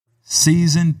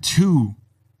Season 2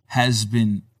 has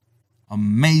been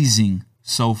amazing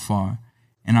so far.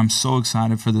 And I'm so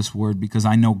excited for this word because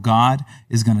I know God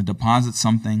is going to deposit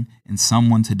something in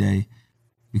someone today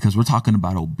because we're talking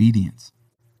about obedience.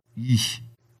 Yeesh.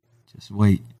 Just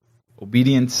wait.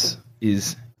 Obedience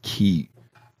is key.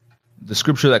 The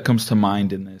scripture that comes to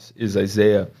mind in this is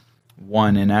Isaiah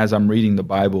 1. And as I'm reading the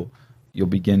Bible, you'll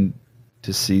begin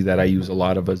to see that I use a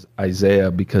lot of Isaiah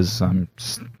because I'm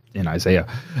in Isaiah.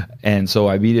 And so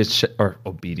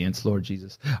obedience, Lord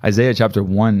Jesus. Isaiah chapter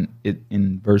 1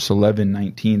 in verse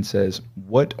 19 says,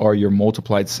 "What are your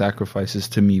multiplied sacrifices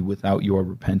to me without your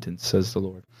repentance, says the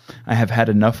Lord? I have had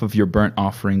enough of your burnt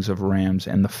offerings of rams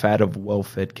and the fat of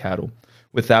well-fed cattle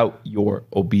without your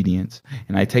obedience.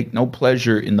 And I take no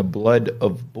pleasure in the blood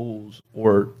of bulls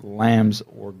or lambs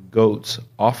or goats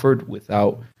offered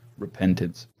without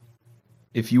repentance.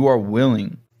 If you are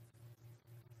willing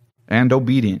and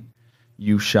obedient,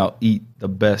 you shall eat the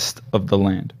best of the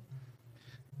land."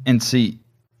 And see,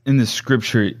 in the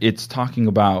scripture, it's talking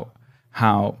about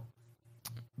how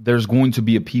there's going to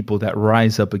be a people that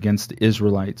rise up against the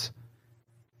Israelites,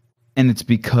 and it's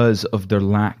because of their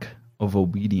lack of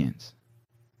obedience.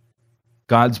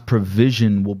 God's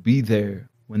provision will be there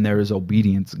when there is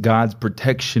obedience. God's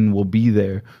protection will be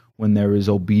there when there is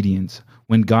obedience.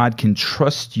 When God can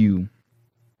trust you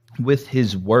with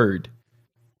his word,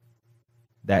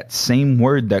 that same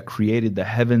word that created the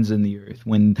heavens and the earth,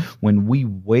 when we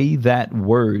weigh that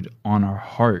word on our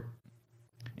heart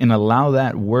and allow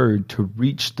that word to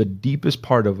reach the deepest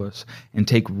part of us and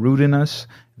take root in us,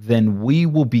 then we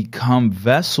will become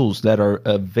vessels that are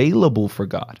available for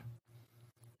God.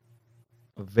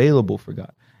 Available for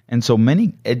God. And so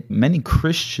many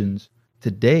Christians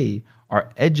today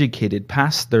are educated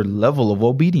past their level of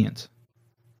obedience.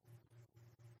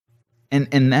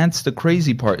 And that's the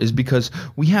crazy part, is because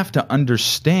we have to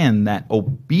understand that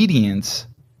obedience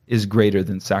is greater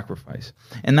than sacrifice.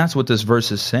 And that's what this verse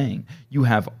is saying. You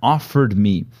have offered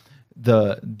me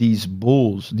these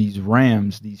bulls, these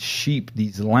rams, these sheep,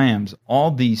 these lambs,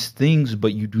 all these things,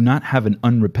 but you do not have an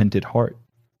unrepented heart.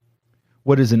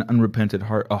 What is an unrepented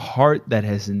heart? A heart that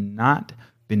has not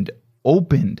been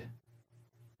opened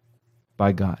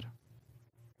by God.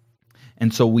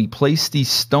 And so we place these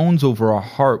stones over our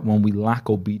heart when we lack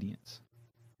obedience.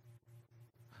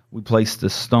 We place the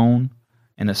stone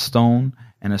and a stone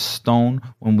and a stone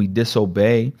when we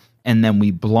disobey, and then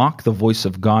we block the voice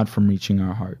of God from reaching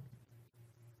our heart.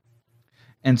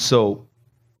 And so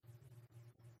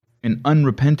an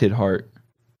unrepented heart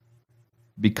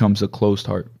becomes a closed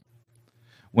heart.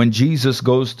 When Jesus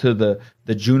goes to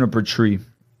the juniper tree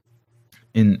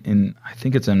in I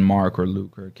think it's in Mark or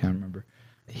Luke, or I can't remember.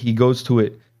 He goes to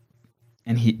it,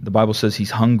 and the Bible says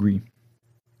he's hungry,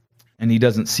 and he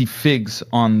doesn't see figs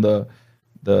on the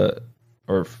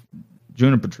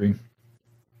juniper tree,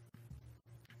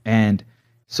 and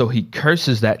so he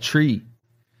curses that tree.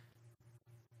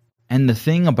 And the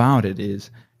thing about it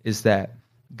is that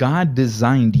God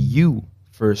designed you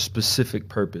for a specific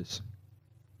purpose,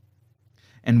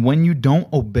 and when you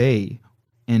don't obey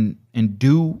and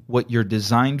do what you're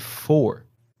designed for,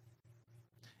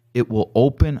 it will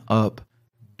open up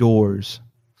doors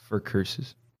for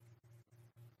curses.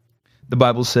 The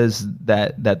Bible says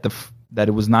that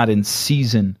it was not in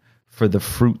season for the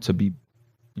fruit to be,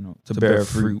 to bear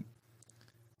fruit.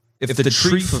 If the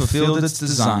tree fulfilled its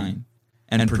design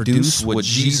and produced what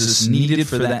Jesus needed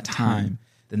for that time,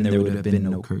 then there would have been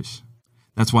no curse.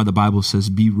 That's why the Bible says,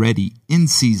 be ready in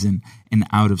season and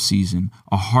out of season.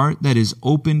 A heart that is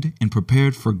opened and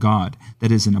prepared for God,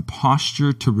 that is in a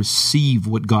posture to receive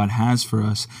what God has for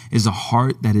us, is a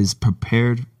heart that is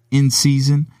prepared in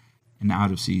season and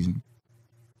out of season.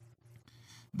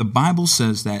 The Bible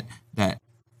says that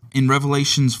in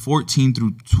Revelations 14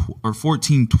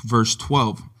 verse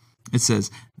 12, it says,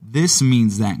 this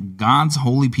means that God's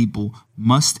holy people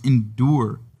must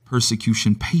endure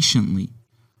persecution patiently,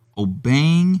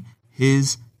 obeying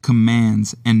his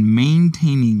commands and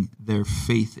maintaining their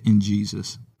faith in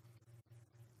Jesus.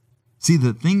 See,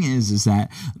 the thing is that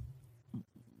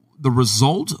the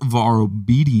result of our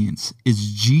obedience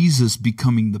is Jesus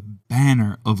becoming the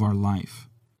banner of our life.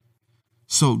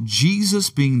 So Jesus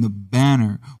being the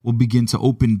banner will begin to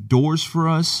open doors for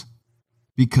us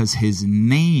because his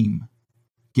name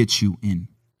gets you in.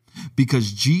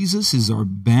 Because Jesus is our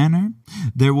banner,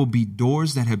 there will be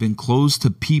doors that have been closed to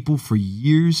people for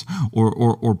years,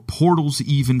 or portals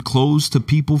even closed to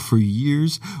people for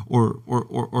years, or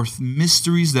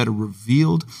mysteries that are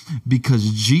revealed,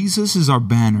 because Jesus is our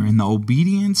banner, and the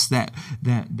obedience that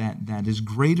is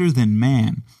greater than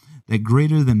man, that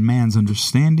greater than man's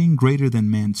understanding, greater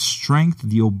than man's strength,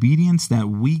 the obedience that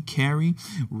we carry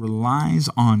relies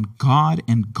on God,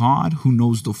 and God, who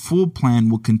knows the full plan,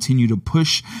 will continue to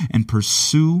push and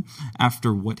pursue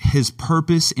after what his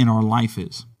purpose in our life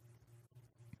is.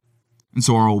 And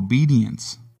so our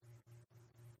obedience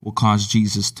will cause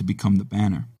Jesus to become the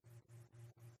banner.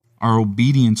 Our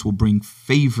obedience will bring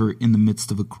favor in the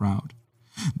midst of a crowd.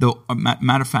 Though,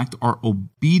 matter of fact, our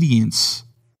obedience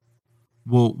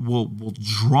will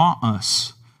draw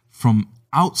us from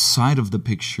outside of the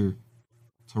picture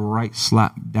to right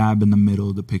slap dab in the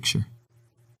middle of the picture.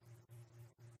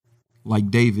 Like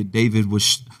David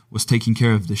was taking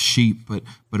care of the sheep, but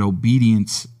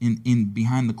obedience in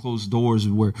behind the closed doors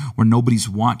where nobody's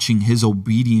watching, his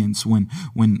obedience when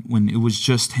it was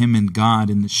just him and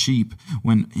God and the sheep,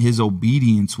 when his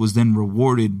obedience was then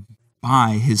rewarded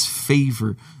by his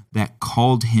favor that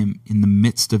called him in the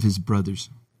midst of his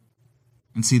brothers.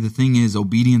 And see, the thing is,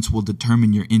 obedience will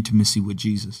determine your intimacy with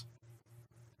Jesus.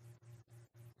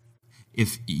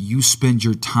 If you spend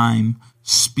your time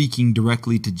speaking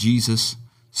directly to Jesus,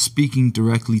 speaking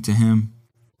directly to him,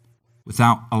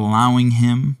 without allowing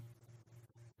him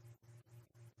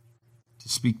to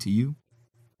speak to you,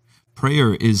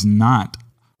 prayer is not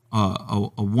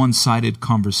a one-sided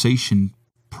conversation.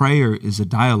 Prayer is a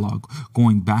dialogue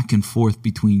going back and forth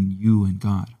between you and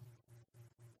God.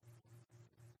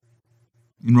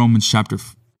 In Romans chapter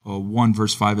 1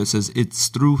 verse 5, it says, it's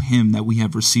through him that we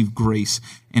have received grace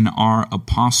and our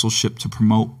apostleship to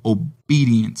promote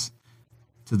obedience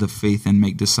to the faith and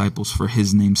make disciples for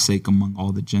his name's sake among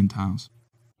all the Gentiles.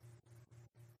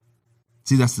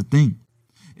 See, that's the thing,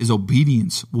 is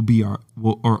obedience will be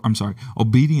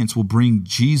obedience will bring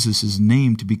Jesus'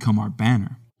 name to become our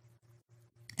banner.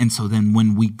 And so then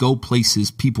when we go places,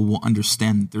 people will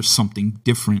understand that there's something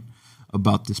different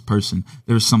about this person.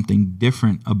 There's something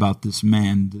different about this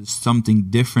man. There's something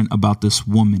different about this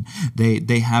woman.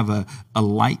 They have a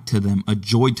light to them, a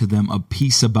joy to them, a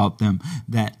peace about them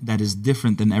that is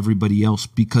different than everybody else,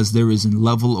 because there is a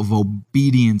level of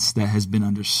obedience that has been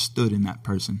understood in that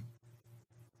person.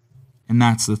 And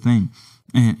that's the thing.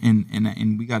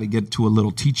 And we got to get to a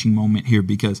little teaching moment here,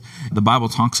 because the Bible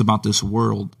talks about this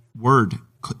word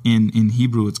in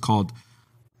Hebrew. It's called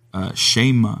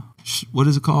shema. What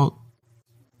is it called?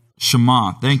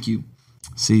 Shema. Thank you.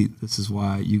 See, this is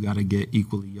why you got to get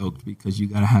equally yoked, because you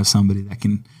got to have somebody that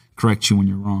can correct you when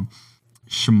you're wrong.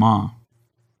 Shema.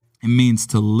 It means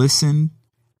to listen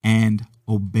and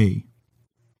obey.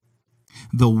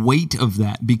 The weight of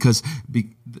that, because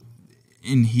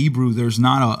in Hebrew, there's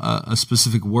not a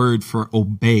specific word for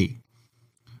obey,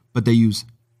 but they use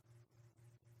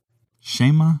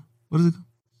shema. What is it?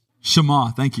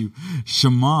 Shema. Thank you.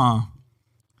 Shema.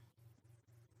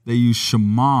 They use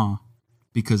shema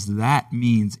because that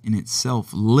means in itself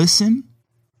listen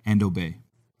and obey.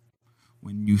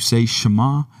 When you say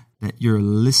shema, that you're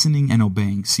listening and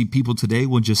obeying. See, people today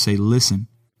will just say listen.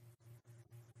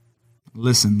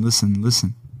 Listen, listen,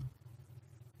 listen.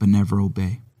 But never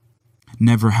obey.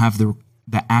 Never have the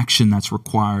action that's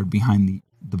required behind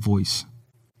the voice.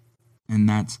 And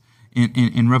that's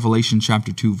in Revelation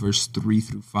chapter 2, verse 3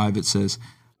 through 5, it says,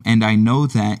 and I know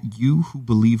that you who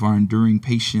believe are enduring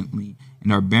patiently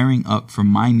and are bearing up for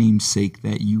my name's sake,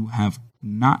 that you have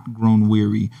not grown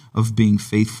weary of being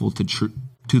faithful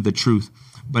to the truth.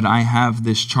 But I have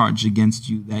this charge against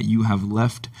you, that you have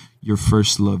left your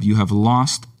first love. You have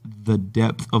lost the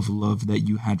depth of love that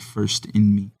you had first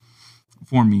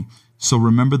for me. So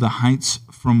remember the heights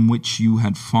from which you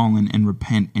had fallen, and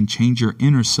repent and change your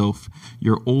inner self,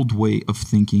 your old way of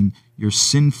thinking, your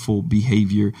sinful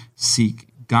behavior. Seek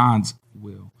God's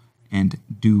will and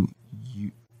do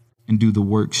the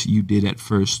works you did at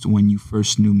first, when you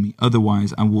first knew me.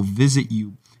 Otherwise, I will visit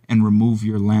you and remove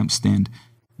your lampstand,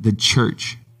 the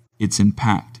church, its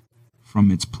impact,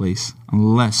 from its place,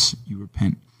 unless you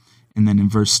repent. And then in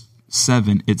verse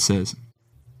 7, it says,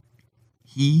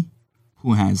 he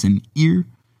who has an ear,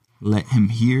 let him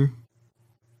hear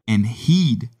and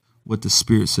heed what the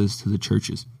Spirit says to the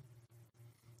churches.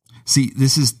 See,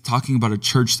 this is talking about a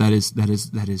church that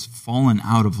is fallen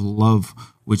out of love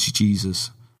with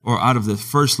Jesus, or out of the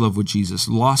first love with Jesus,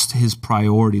 lost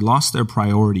their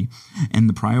priority, and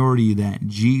the priority that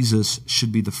Jesus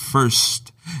should be the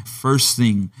first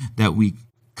thing that we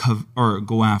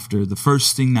go after, the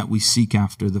first thing that we seek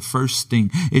after, the first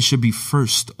thing. It should be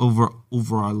first over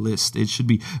our list. It should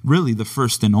be really the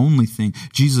first and only thing.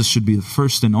 Jesus should be the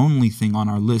first and only thing on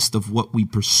our list of what we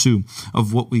pursue,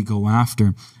 of what we go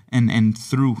after. And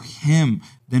through him,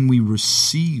 then we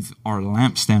receive our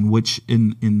lampstand, which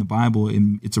in the Bible,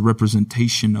 it's a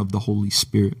representation of the Holy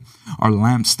Spirit. Our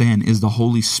lampstand is the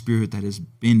Holy Spirit that has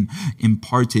been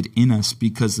imparted in us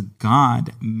because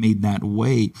God made that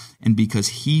way and because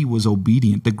he was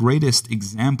obedient. The greatest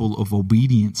example of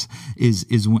obedience is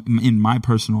in my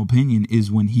personal opinion,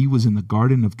 is when he was in the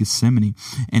Garden of Gethsemane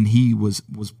and he was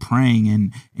praying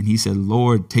and he said,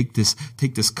 Lord, take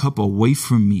this cup away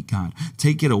from me, God.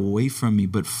 Take it away from me.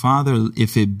 But Father,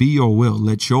 if it be your will,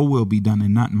 let your will be done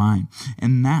and not mine.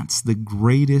 And that's the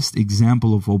greatest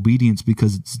example of obedience,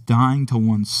 because it's dying to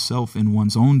oneself and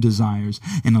one's own desires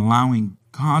and allowing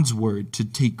God's word to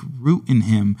take root in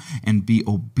him and be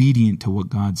obedient to what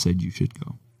God said you should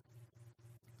go.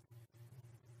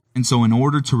 And so in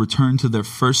order to return to their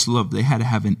first love, they had to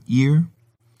have an ear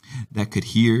that could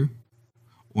hear,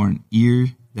 or an ear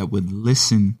that would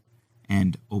listen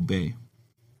and obey.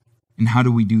 And how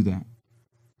do we do that?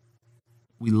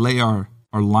 We lay our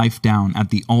life down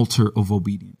at the altar of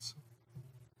obedience.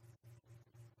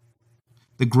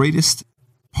 The greatest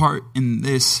part in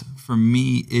this for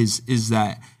me is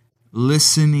that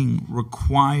listening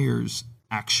requires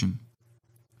action.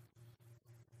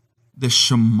 The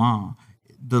shema,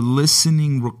 the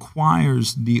listening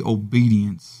requires the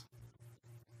obedience.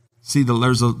 See,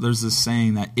 there's a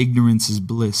saying that ignorance is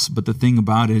bliss, but the thing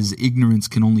about it is ignorance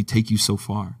can only take you so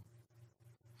far,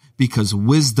 because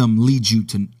wisdom leads you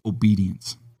to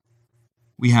obedience.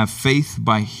 We have faith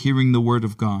by hearing the word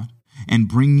of God and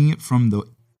bringing it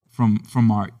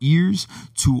from our ears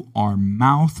to our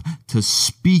mouth to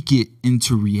speak it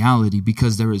into reality,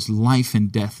 because there is life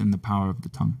and death in the power of the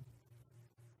tongue.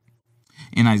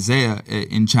 In Isaiah,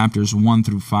 in chapters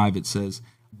 1-5, it says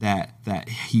that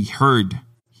he heard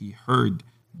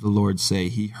the Lord say.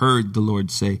 He heard the Lord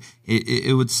say.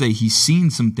 It would say he's seen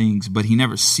some things, but he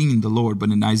never seen the Lord. But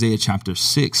in Isaiah chapter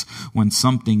 6, when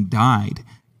something died,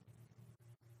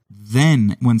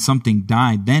 then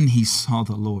he saw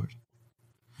the Lord.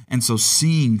 And so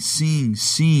seeing,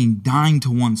 dying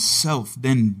to oneself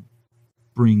then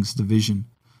brings the vision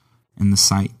and the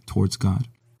sight towards God.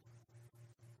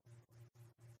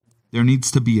 There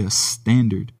needs to be a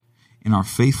standard in our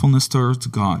faithfulness towards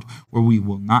God where we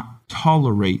will not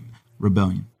tolerate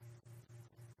rebellion.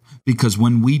 Because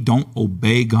when we don't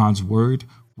obey God's word,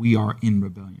 we are in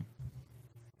rebellion.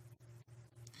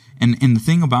 And the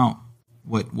thing about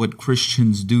what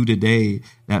Christians do today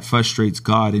that frustrates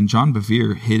God, and John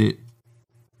Bevere hit it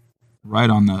right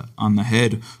on the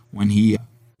head when he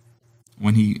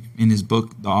in his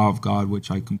book The Awe of God,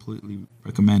 which I completely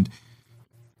recommend,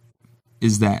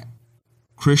 is that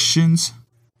Christians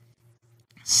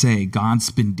say, God's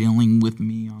been dealing with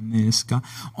me on this. God,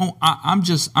 I'm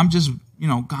just,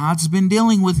 God's been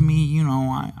dealing with me.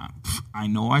 I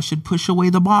know I should push away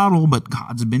the bottle, but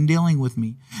God's been dealing with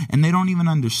me. And they don't even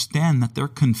understand that they're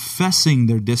confessing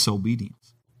their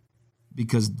disobedience,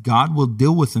 because God will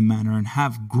deal with the matter and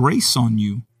have grace on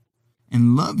you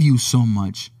and love you so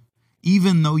much,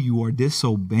 even though you are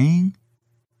disobeying,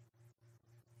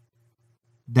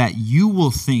 that you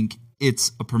will think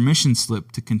it's a permission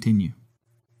slip to continue.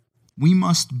 We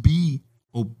must be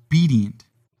obedient,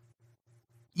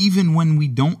 even when we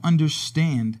don't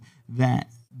understand that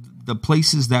the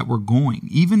places that we're going,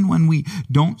 even when we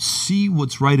don't see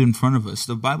what's right in front of us.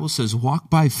 The Bible says,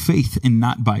 walk by faith and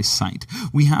not by sight.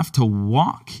 We have to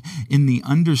walk in the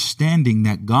understanding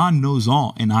that God knows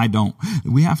all and I don't.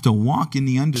 We have to walk in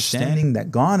the understanding that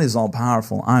God is all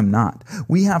powerful. I'm not.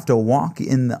 We have to walk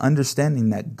in the understanding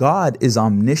that God is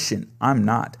omniscient. I'm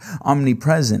not.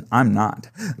 Omnipresent. I'm not.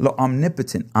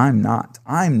 Omnipotent. I'm not.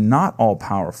 I'm not all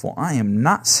powerful. I am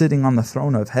not sitting on the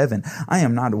throne of heaven. I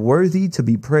am not worthy to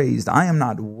be praised. I am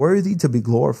not worthy to be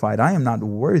glorified. I am not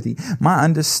worthy. My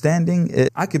understanding,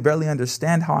 I could barely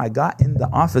understand how I got in the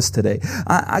office today.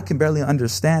 I can barely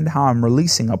understand how I'm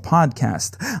releasing a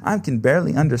podcast. I can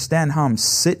barely understand how I'm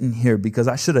sitting here, because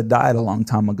I should have died a long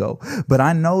time ago. But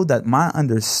I know that my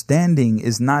understanding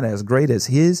is not as great as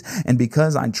his. And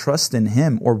because I trust in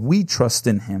him, or we trust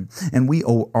in him, and we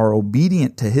are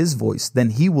obedient to his voice,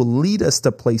 then he will lead us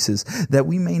to places that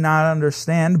we may not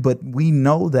understand, but we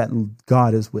know that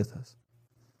God is with us.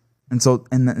 And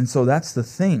so that's the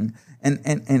thing. And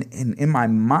in my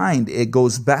mind, it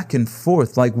goes back and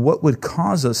forth. Like, what would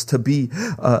cause us to be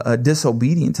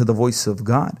disobedient to the voice of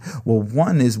God? Well,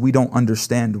 one is we don't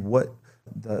understand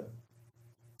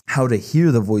how to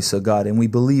hear the voice of God. And we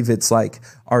believe it's like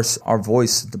our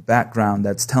voice, the background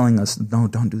that's telling us, no,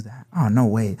 don't do that. Oh, no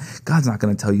way. God's not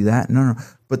going to tell you that. No.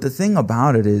 But the thing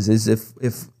about it is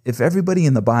if everybody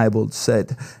in the Bible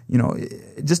said,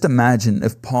 just imagine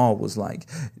if Paul was like,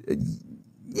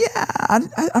 Yeah,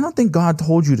 I don't think God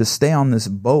told you to stay on this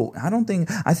boat. I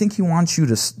think he wants you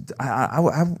to,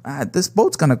 this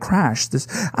boat's going to crash.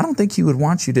 I don't think he would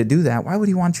want you to do that. Why would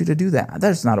he want you to do that?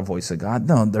 That's not a voice of God.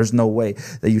 No, there's no way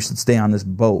that you should stay on this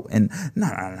boat. And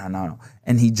no.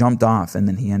 And he jumped off and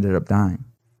then he ended up dying.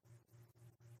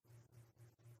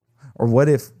 Or what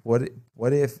if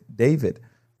David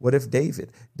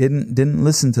didn't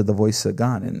listen to the voice of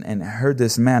God and heard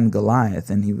this man Goliath,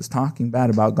 and he was talking bad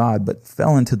about God, but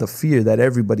fell into the fear that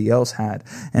everybody else had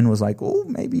and was like, oh,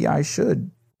 maybe I should.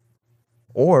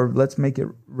 Or let's make it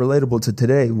relatable to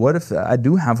today. What if I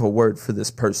do have a word for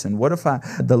this person? What if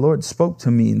the Lord spoke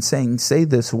to me and say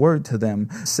this word to them?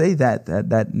 Say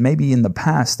that maybe in the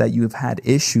past that you've had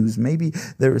issues. Maybe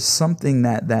there is something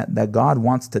that God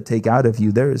wants to take out of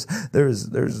you. There's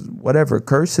whatever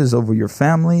curses over your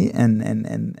family,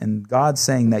 and God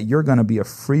saying that you're going to be a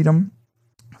freedom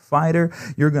fighter.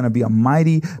 You're going to be a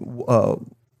mighty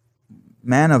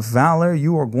man of valor.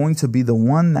 You are going to be the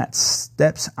one that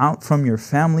steps out from your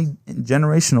family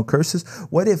generational curses.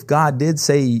 What if God did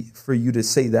say for you to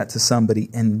say that to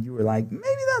somebody and you were like,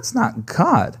 maybe that's not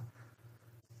God.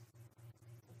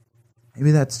 Maybe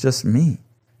that's just me.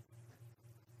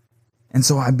 And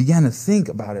so I began to think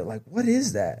about it, like, what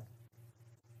is that?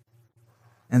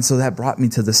 And so that brought me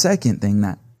to the second thing,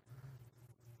 that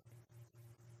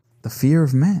the fear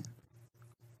of man.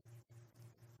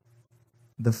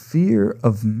 The fear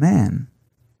of man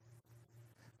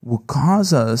will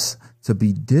cause us to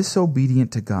be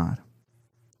disobedient to God.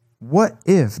 What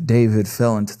if David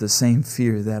fell into the same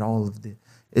fear that all of the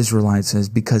Israelites has,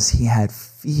 because he had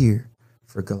fear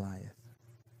for Goliath?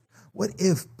 What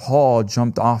if Paul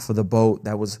jumped off of the boat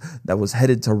that was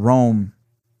headed to Rome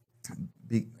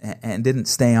and didn't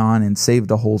stay on and saved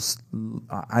the whole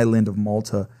island of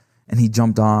Malta, and he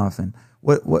jumped off, and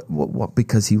what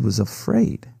because he was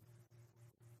afraid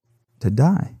to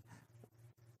die?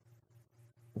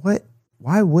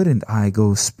 Why wouldn't I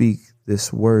go speak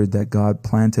this word that God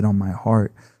planted on my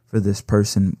heart for this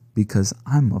person? Because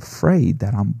I'm afraid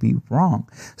that I'll be wrong.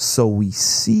 So we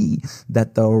see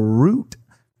that the root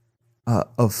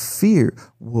of fear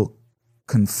will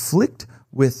conflict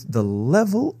with the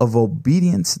level of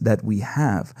obedience that we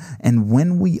have. And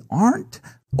when we aren't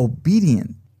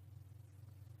obedient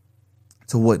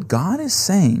to what God is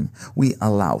saying, we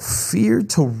allow fear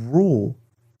to rule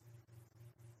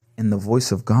and the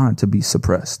voice of God to be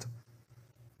suppressed.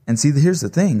 And see, here's the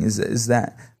thing, is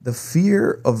that the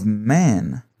fear of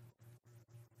man.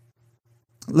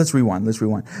 Let's rewind.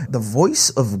 The voice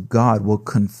of God will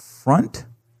confront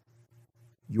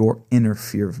your inner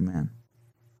fear of man.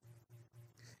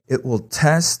 It will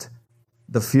test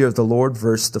the fear of the Lord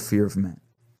versus the fear of man.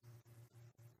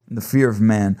 The fear of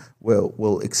man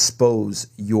will expose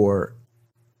your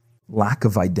lack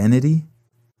of identity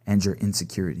and your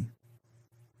insecurity.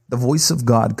 The voice of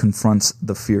God confronts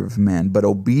the fear of man, but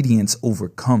obedience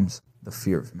overcomes the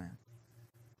fear of man.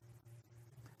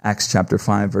 Acts chapter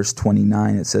 5, verse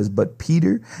 29, it says, "But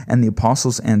Peter and the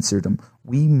apostles answered him,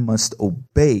 'We must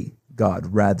obey God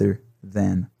rather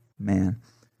than man.'"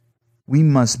 We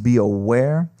must be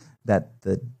aware that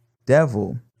the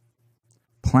devil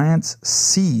plants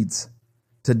seeds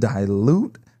to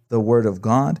dilute the word of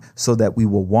God so that we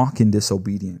will walk in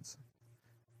disobedience.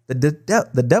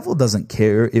 The devil doesn't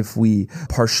care if we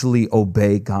partially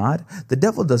obey God. The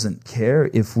devil doesn't care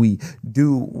if we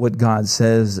do what God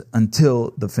says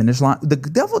until the finish line. The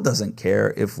devil doesn't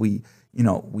care if we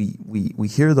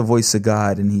hear the voice of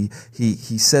God and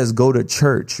he says go to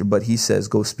church, but he says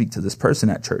go speak to this person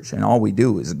at church, and all we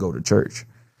do is go to church.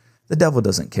 The devil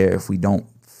doesn't care if we don't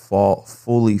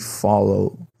fully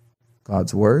follow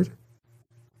God's word.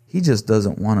 He just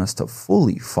doesn't want us to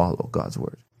fully follow God's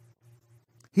word.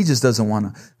 He just doesn't want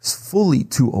us fully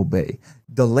to obey.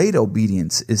 Delayed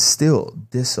obedience is still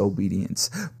disobedience.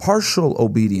 Partial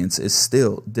obedience is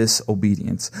still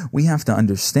disobedience. We have to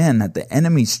understand that the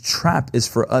enemy's trap is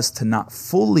for us to not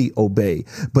fully obey,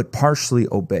 but partially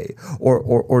obey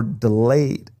or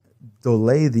delay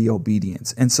the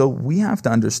obedience. And so we have to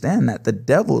understand that the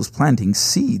devil is planting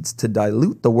seeds to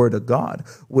dilute the word of God,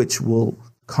 which will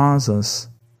cause us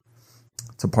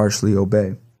to partially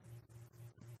obey.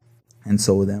 And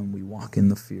so then we walk in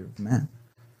the fear of man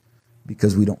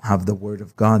because we don't have the word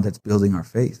of God that's building our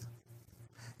faith.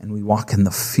 And we walk in the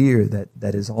fear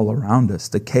that is all around us,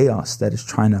 the chaos that is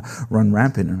trying to run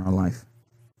rampant in our life.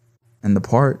 And the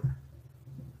part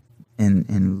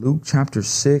in Luke chapter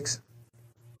 6,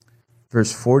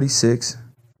 verse 46,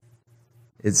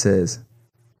 it says,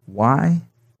 "Why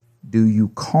do you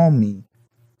call me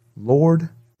Lord,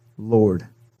 Lord,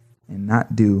 and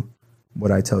not do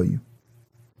what I tell you?"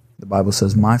 The Bible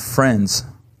says, my friends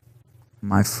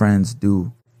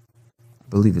do, I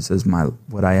believe it says,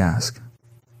 what I ask.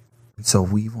 And so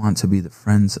we want to be the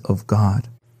friends of God.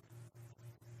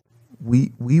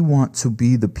 We want to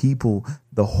be the people,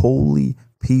 the holy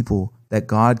people that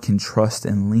God can trust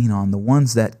and lean on, the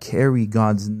ones that carry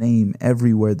God's name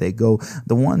everywhere they go,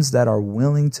 the ones that are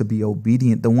willing to be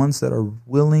obedient, the ones that are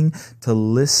willing to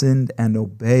listen and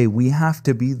obey. We have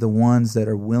to be the ones that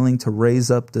are willing to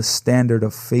raise up the standard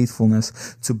of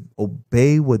faithfulness, to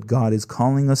obey what God is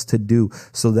calling us to do,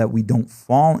 so that we don't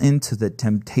fall into the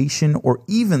temptation or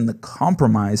even the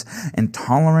compromise and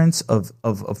tolerance of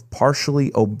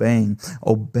partially obeying.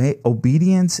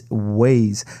 Obedience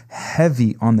weighs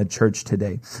heavy on the church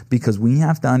today, because we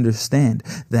have to understand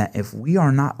that if we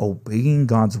are not obeying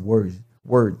God's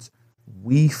words,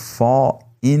 we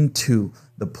fall into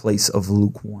the place of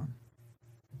lukewarm.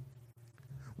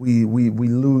 We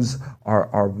lose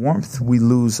our warmth, we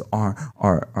lose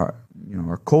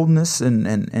our coldness,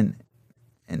 and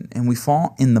we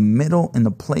fall in the middle, in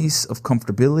the place of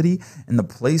comfortability, in the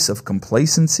place of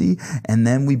complacency, and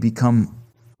then we become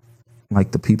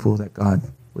like the people that God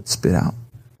would spit out.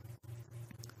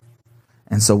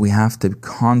 And so we have to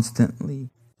constantly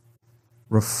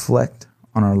reflect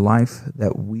on our life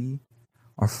that we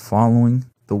are following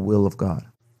the will of God.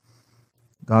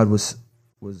 God was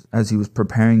as he was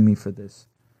preparing me for this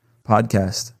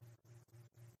podcast,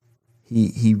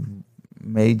 he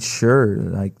made sure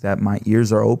like that my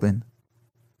ears are open.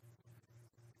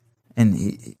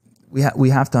 And we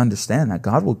have to understand that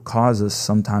God will cause us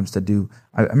sometimes to do.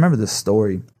 I remember this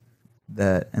story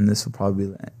and this will probably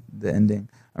be the ending.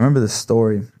 I remember the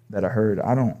story that I heard.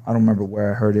 I don't remember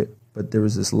where I heard it, but there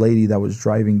was this lady that was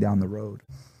driving down the road,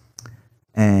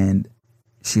 and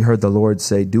she heard the Lord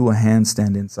say, "Do a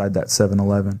handstand inside that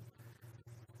 7-Eleven."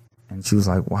 And she was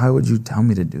like, "Why would you tell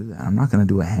me to do that? I'm not going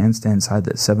to do a handstand inside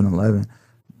that 7-Eleven."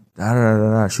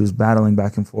 She was battling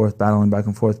back and forth,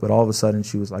 but all of a sudden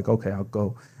she was like, "Okay, I'll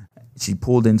go." She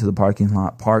pulled into the parking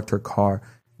lot, parked her car,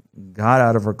 got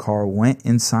out of her car, went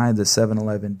inside the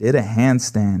 7-Eleven, did a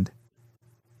handstand,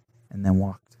 and then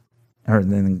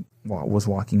was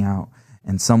walking out.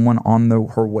 And someone on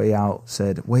her way out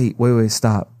said, wait,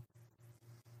 stop.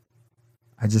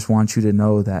 I just want you to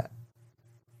know that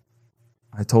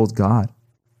I told God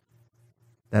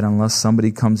that unless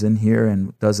somebody comes in here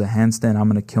and does a handstand, I'm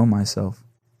going to kill myself.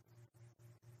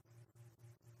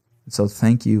 And so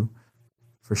thank you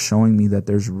for showing me that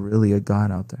there's really a God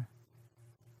out there.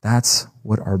 That's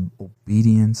what our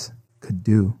obedience could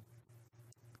do.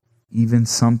 Even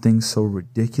something so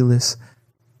ridiculous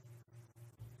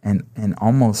and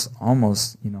almost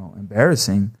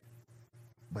embarrassing,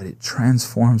 but it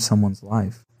transforms someone's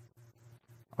life.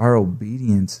 Our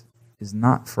obedience is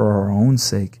not for our own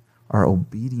sake. Our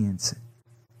obedience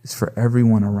is for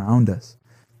everyone around us.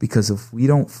 Because if we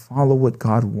don't follow what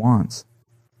God wants,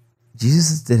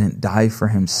 Jesus didn't die for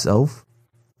himself.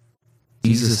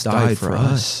 Jesus died for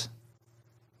us.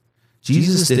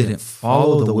 Jesus didn't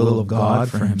follow the will of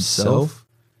God for himself.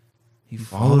 He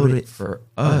followed it for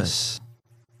us.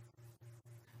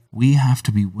 We have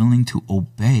to be willing to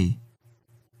obey,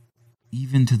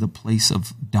 even to the place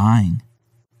of dying,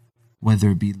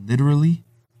 whether it be literally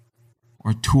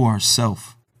or to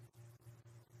ourselves.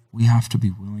 We have to be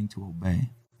willing to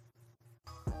obey.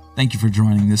 Thank you for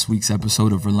joining this week's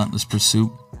episode of Relentless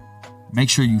Pursuit. Make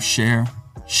sure you share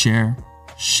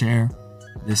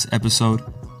this episode,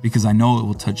 because I know it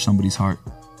will touch somebody's heart.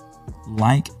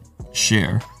 Like,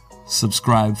 share,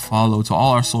 subscribe, follow to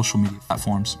all our social media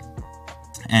platforms,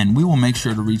 and we will make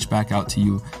sure to reach back out to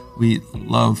you. We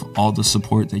love all the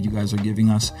support that you guys are giving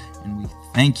us, and we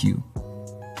thank you,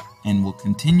 and we'll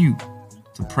continue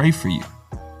to pray for you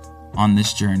on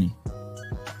this journey.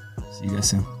 See you guys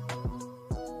soon.